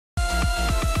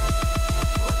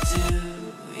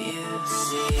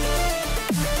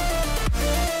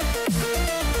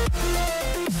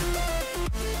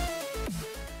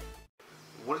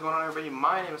everybody?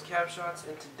 My name is CapShots,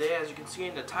 and today, as you can see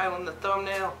in the title and the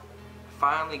thumbnail, I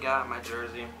finally got my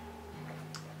jersey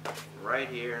right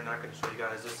here. I'm not going to show you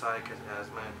guys this side because it has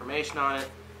my information on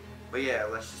it. But yeah,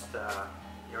 let's just get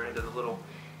right into the little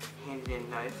handy-dandy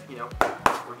knife,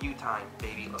 review time,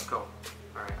 baby. Let's go.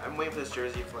 Alright, I've been waiting for this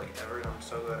jersey for like ever, and I'm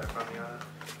so glad I finally got it.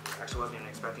 Actually, wasn't even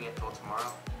expecting it until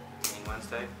tomorrow, meaning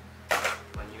Wednesday,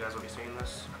 when you guys will be seeing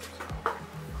this.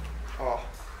 So.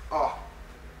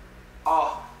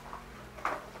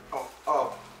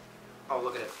 Oh,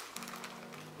 look at it.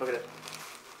 Look at it.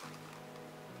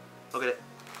 Look at it.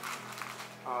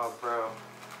 Oh, bro.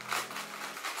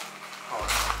 Oh,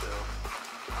 it's still.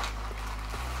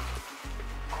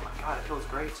 Oh my god, it feels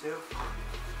great too.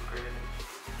 Great.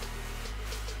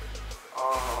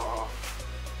 Oh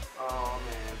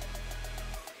man.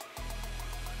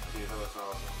 Dude, that looks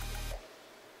awesome.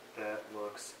 That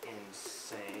looks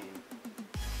insane.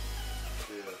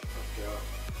 Dude, let's go.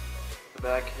 The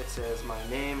back, it says my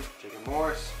name, Jacob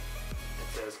Morris.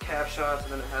 It says CapShots,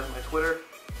 and then it has my Twitter.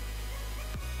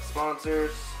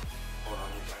 Sponsors. Hold on,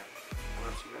 let me try. I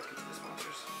want to see you guys get to the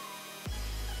sponsors.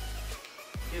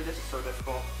 Dude, this is so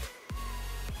difficult.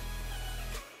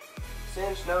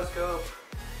 Cinch, no scope.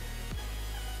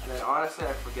 And then honestly,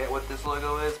 I forget what this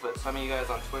logo is, but some of you guys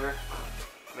on Twitter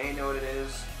may know what it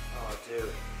is. Oh, dude.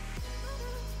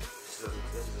 This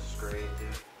is great, dude.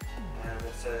 And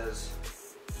it says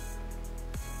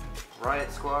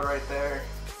Riot Squad right there.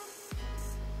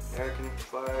 American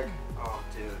flag. Oh,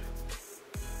 dude.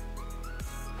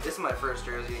 This is my first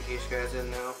jersey, in case you guys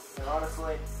didn't know. And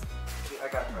honestly, I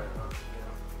got to try it on,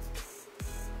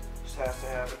 Just has to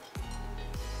happen.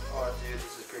 Oh, dude,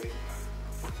 this is great.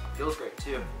 Feels great,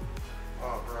 too.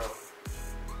 Oh, bro.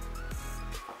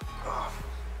 Oh,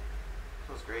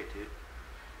 feels great, dude.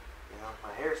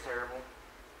 My hair's terrible.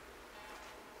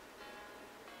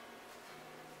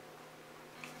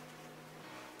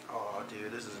 Oh,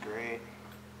 dude, this is great.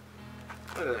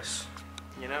 Look at this,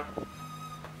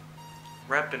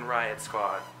 Reppin' Riot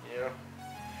Squad,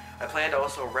 I plan to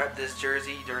also rep this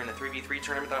jersey during the 3v3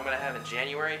 tournament that I'm going to have in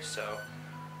January, so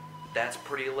that's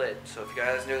pretty lit. So if you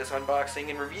guys know this unboxing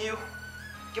and review,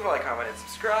 give a like, comment, and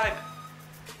subscribe.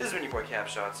 This has been your boy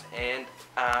CapShots, and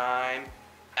I'm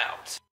out.